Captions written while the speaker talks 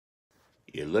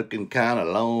You're looking kind of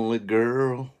lonely,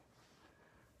 girl.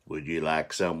 Would you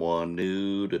like someone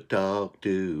new to talk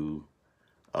to?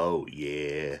 Oh,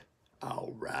 yeah.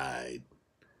 All right.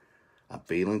 I'm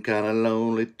feeling kind of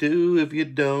lonely, too, if you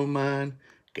don't mind.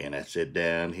 Can I sit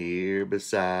down here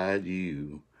beside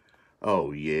you?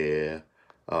 Oh, yeah.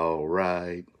 All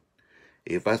right.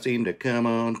 If I seem to come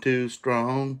on too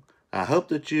strong, I hope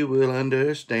that you will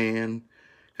understand.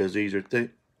 'Cause these are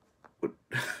things...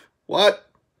 What?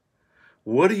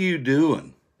 What are you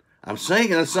doing? I'm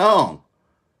singing a song.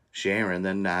 Sharing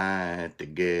the night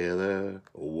together.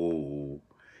 Oh,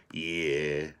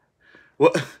 yeah.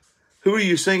 What? Who are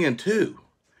you singing to?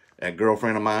 That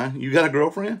girlfriend of mine? You got a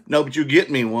girlfriend? No, but you get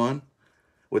me one.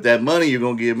 With that money you're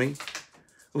going to give me.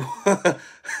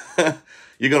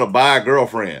 You're going to buy a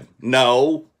girlfriend.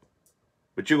 No.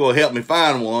 But you're going to help me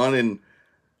find one, and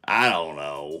I don't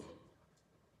know.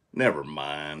 Never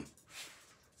mind.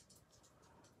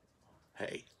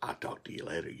 Hey, I'll talk to you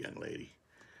later, young lady.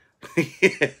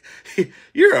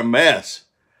 You're a mess.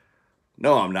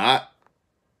 No, I'm not.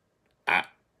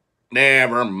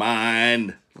 Never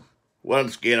mind.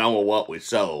 Let's get on with what we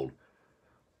sold.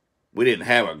 We didn't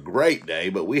have a great day,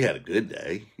 but we had a good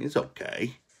day. It's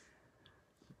okay.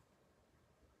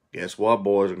 Guess what,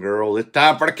 boys and girls? It's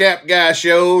time for the Cap Guy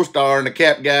show, starring the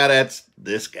Cap Guy. That's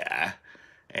this guy.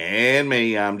 And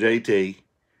me, I'm JT.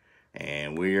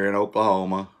 And we're in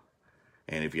Oklahoma.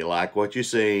 And if you like what you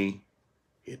see,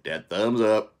 hit that thumbs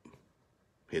up,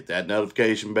 hit that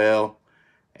notification bell,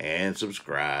 and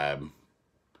subscribe.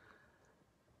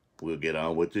 We'll get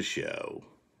on with the show.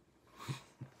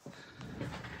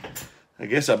 I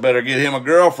guess I better get him a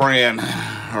girlfriend, or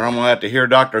I'm going to have to hear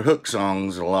Dr. Hook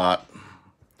songs a lot,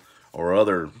 or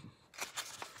other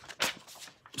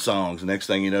songs. Next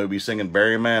thing you know, he'll be singing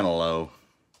Barry Manilow.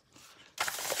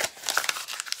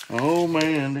 Oh,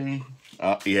 Mandy.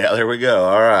 Yeah, there we go.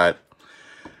 All right.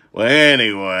 Well,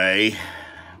 anyway,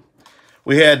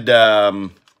 we had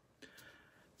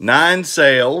 9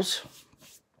 sales,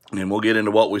 and we'll get into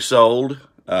what we sold.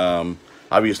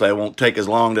 Obviously, I won't take as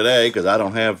long today because I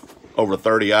don't have over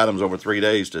 30 items over 3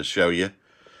 days to show you.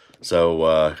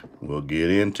 So we'll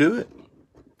get into it.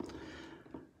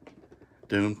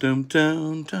 Dum, dum,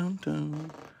 dum, dum,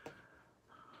 dum.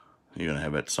 You're going to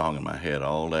have that song in my head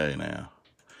all day now.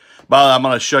 But I'm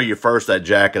going to show you first that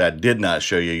jacket I did not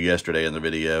show you yesterday in the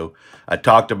video. I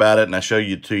talked about it, and I showed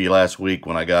it to you last week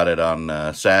when I got it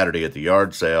on Saturday at the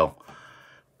yard sale.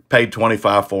 Paid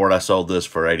 $25 for it. I sold this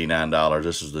for $89.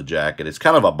 This is the jacket. It's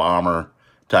kind of a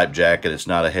bomber-type jacket. It's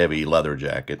not a heavy leather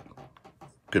jacket.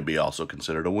 Could be also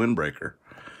considered a windbreaker.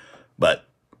 But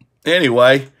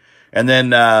anyway, and then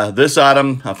this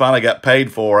item I finally got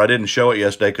paid for. I didn't show it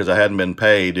yesterday because I hadn't been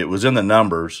paid. It was in the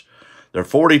numbers. They're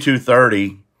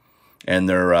 $42.30. And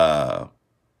they're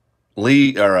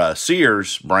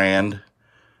Sears brand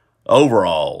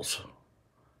overalls.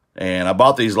 And I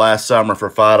bought these last summer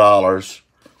for $5.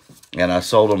 And I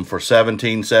sold them for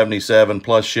 $17.77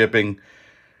 plus shipping.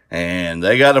 And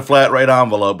they got a flat rate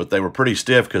envelope, but they were pretty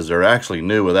stiff because they're actually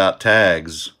new without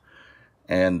tags.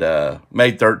 And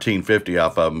made $13.50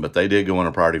 off of them, but they did go in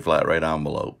a priority flat rate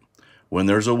envelope. When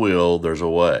there's a will, there's a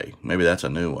way. Maybe that's a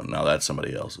new one. No, that's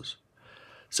somebody else's.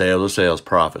 Sales are sales,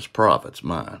 profits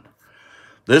mine.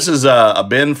 This is a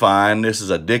bin find. This is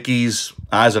a Dickies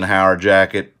Eisenhower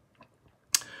jacket.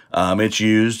 It's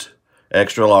used,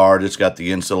 extra large. It's got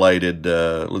the insulated,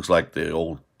 looks like the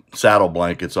old saddle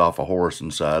blankets off a horse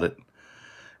inside it.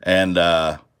 And,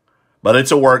 but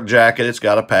it's a work jacket. It's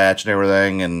got a patch and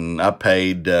everything. And I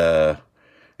paid,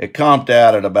 it comped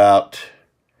out at about,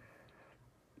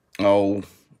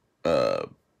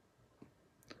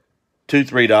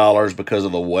 $2-3 because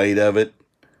of the weight of it.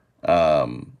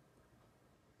 What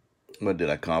did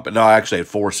I comp it? No, actually at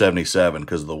 $4.77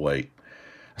 because of the weight.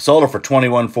 I sold it for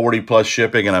 $21.40 plus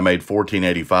shipping, and I made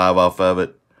 $14.85 off of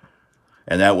it.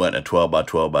 And that went in a 12 by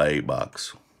 12 by 8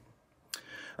 box.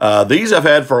 These I've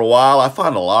had for a while. I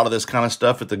find a lot of this kind of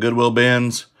stuff at the Goodwill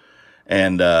bins.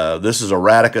 And this is a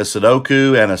Radica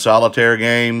Sudoku and a solitaire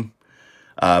game.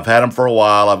 I've had them for a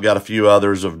while. I've got a few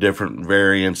others of different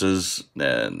variances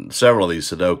and several of these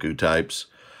Sudoku types.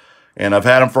 And I've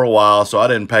had them for a while, so I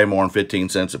didn't pay more than 15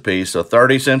 cents a piece. So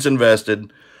 30 cents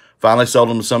invested. Finally sold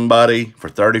them to somebody for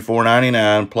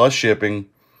 $34.99 plus shipping.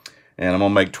 And I'm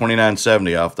going to make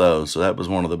 $29.70 off those. So that was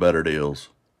one of the better deals.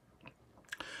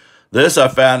 This I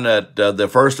found at the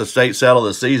first estate sale of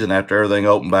the season after everything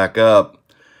opened back up.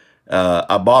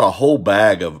 I bought a whole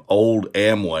bag of old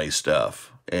Amway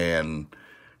stuff. And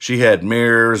she had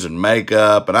mirrors and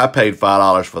makeup, and I paid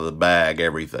 $5 for the bag,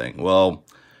 everything. Well,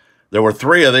 There were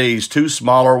 3 of these, 2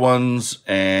 smaller ones,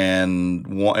 and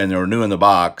they were new in the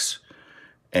box.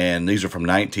 And these are from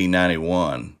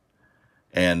 1991.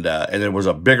 And there was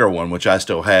a bigger one, which I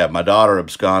still have. My daughter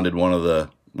absconded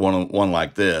one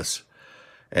like this.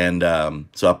 And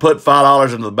so I put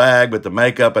 $5 into the bag, but the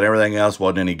makeup and everything else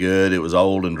wasn't any good. It was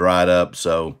old and dried up.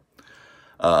 So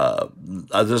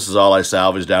this is all I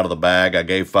salvaged out of the bag. I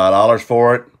gave $5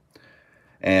 for it.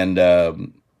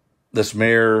 And this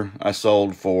mirror I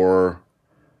sold for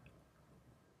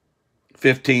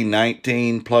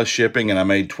 $15.19 plus shipping, and I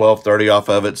made $12.30 off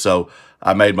of it. So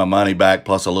I made my money back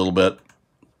plus a little bit.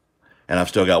 And I've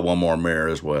still got one more mirror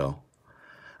as well.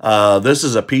 This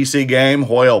is a PC game,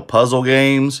 Hoyle Puzzle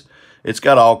Games. It's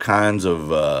got all kinds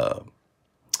of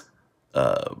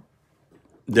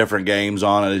different games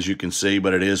on it, as you can see,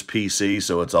 but it is PC,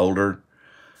 so it's older.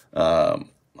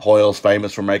 Hoyle's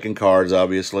famous for making cards,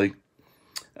 obviously.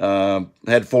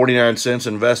 Had 49 cents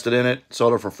invested in it.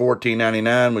 Sold it for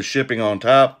 $14.99 with shipping on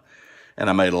top, and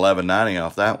I made $11.90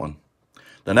 off that one.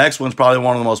 The next one's probably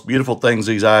one of the most beautiful things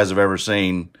these eyes have ever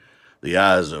seen. The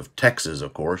eyes of Texas,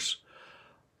 of course.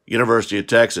 University of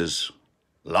Texas.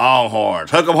 Longhorns.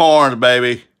 Hook 'em horns,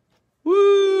 baby.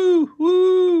 Woo!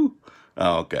 Woo!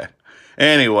 Oh, okay.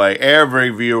 Anyway, every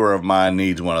viewer of mine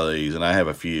needs one of these, and I have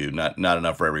a few. Not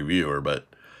enough for every viewer, but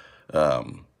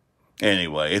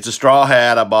anyway, it's a straw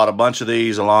hat. I bought a bunch of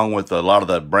these along with a lot of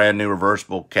the brand new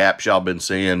reversible caps y'all been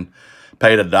seeing.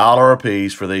 Paid $1 a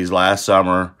piece for these last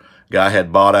summer. Guy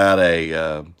had bought out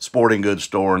a sporting goods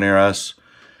store near us,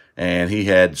 and he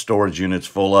had storage units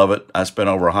full of it. I spent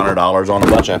over $100 on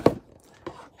a bunch of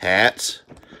hats.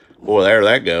 Boy, there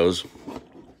that goes.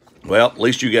 Well, at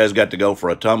least you guys got to go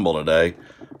for a tumble today.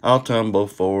 I'll tumble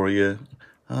for you.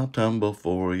 I'll tumble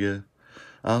for you.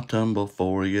 I'll tumble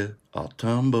for you. I'll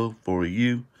tumble for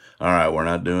you. All right, we're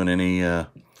not doing any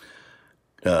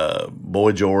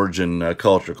Boy George and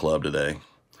Culture Club today.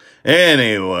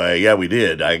 Anyway, yeah, we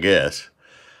did, I guess.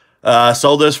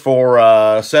 Sold this for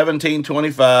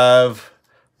 $17.25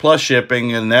 plus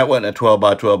shipping, and that went in a 12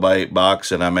 by 12 by 8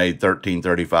 box, and I made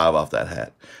 $13.35 off that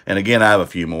hat. And again, I have a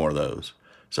few more of those.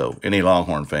 So any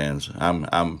Longhorn fans,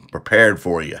 I'm prepared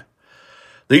for you.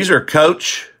 These are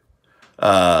Coach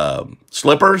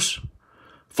slippers,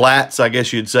 flats, I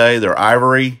guess you'd say. They're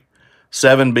ivory.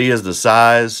 7B is the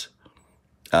size.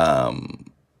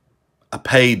 I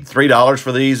paid $3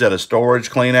 for these at a storage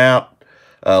clean out.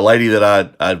 A lady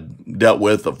that I dealt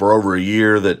with for over a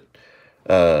year that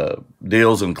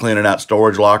deals in cleaning out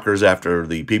storage lockers after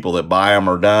the people that buy them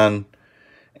are done.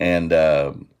 And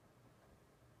I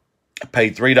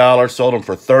paid $3, sold them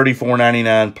for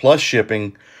 $34.99 plus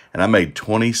shipping, and I made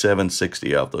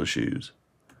 $27.60 off those shoes.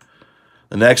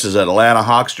 The next is an Atlanta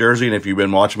Hawks jersey, and if you've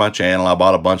been watching my channel, I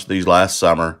bought a bunch of these last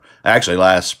summer. Actually,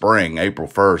 last spring, April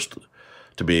 1st,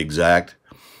 to be exact.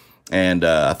 And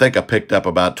I think I picked up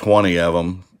about 20 of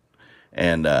them,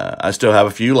 and I still have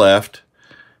a few left.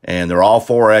 And they're all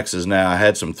 4Xs now. I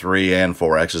had some 3 and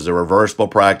 4Xs. The reversible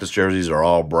practice jerseys are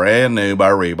all brand new by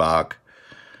Reebok.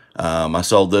 I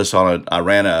sold this on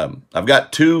I've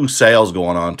got 2 sales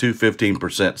going on, 2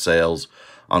 15% sales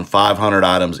on 500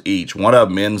 items each. One of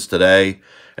them ends today,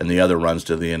 and the other runs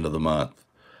to the end of the month.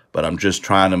 But I'm just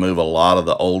trying to move a lot of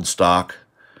the old stock,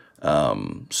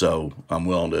 so I'm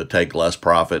willing to take less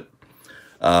profit.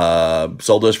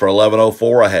 Sold this for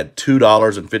 $11.04. I had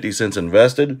 $2.50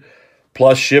 invested,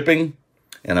 plus shipping,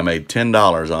 and I made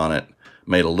 $10 on it.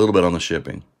 Made a little bit on the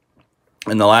shipping.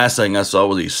 And the last thing I saw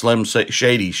was these Slim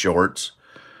Shady shorts,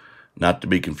 not to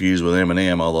be confused with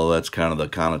M&M, although that's kind of the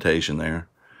connotation there.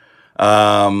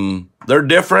 They're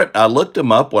different. I looked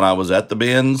them up when I was at the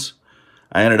bins.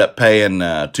 I ended up paying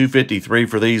 $2.53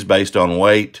 for these based on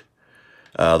weight.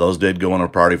 Those did go in a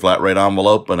Priority Flat Rate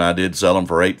envelope, and I did sell them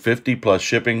for $8.50 plus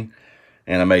shipping,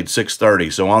 and I made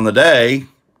 $6.30. So on the day,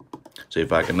 see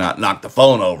if I can not knock the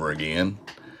phone over again.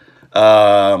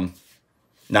 9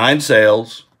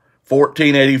 sales,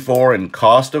 $14.84 in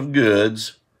cost of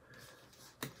goods,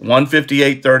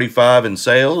 $158.35 in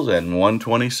sales, and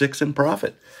 $126 in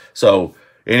profit. So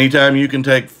anytime you can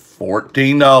take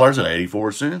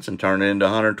 $14.84 and turn it into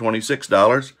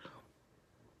 $126,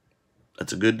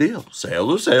 that's a good deal.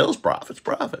 Sales are sales, profit's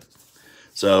profit.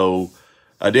 So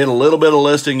I did a little bit of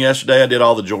listing yesterday. I did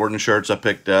all the Jordan shirts I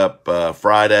picked up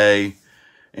Friday,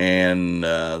 and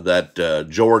that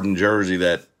Jordan jersey,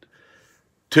 that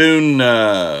Toon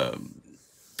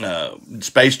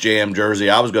Space Jam jersey.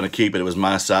 I was going to keep it. It was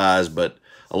my size, but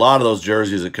a lot of those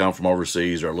jerseys that come from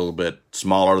overseas are a little bit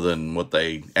smaller than what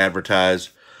they advertise.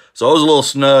 So it was a little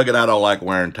snug, and I don't like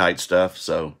wearing tight stuff,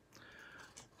 so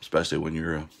especially when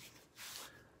you're a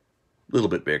little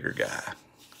bit bigger guy.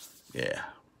 Yeah.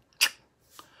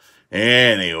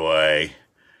 Anyway,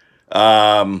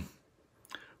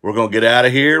 we're going to get out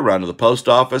of here, run to the post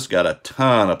office. Got a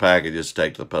ton of packages to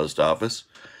take to the post office.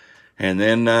 And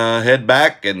then head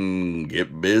back and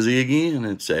get busy again.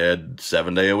 It's a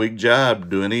 7-day-a-week job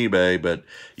doing eBay, but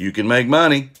you can make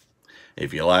money.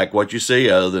 If you like what you see,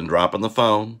 other than dropping the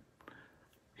phone,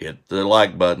 hit the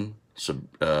like button,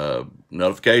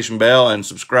 notification bell, and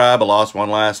subscribe. I lost one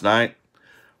last night.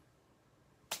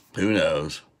 Who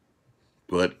knows?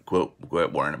 Quit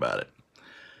worrying about it.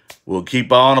 We'll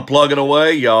keep on plugging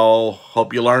away, y'all.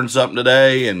 Hope you learned something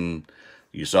today, and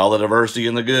you saw the diversity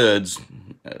in the goods.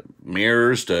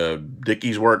 Mirrors to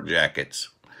Dickies work jackets.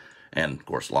 And, of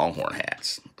course, Longhorn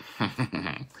hats.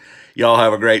 Y'all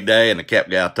have a great day, and the Cap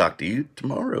Guy will talk to you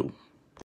tomorrow.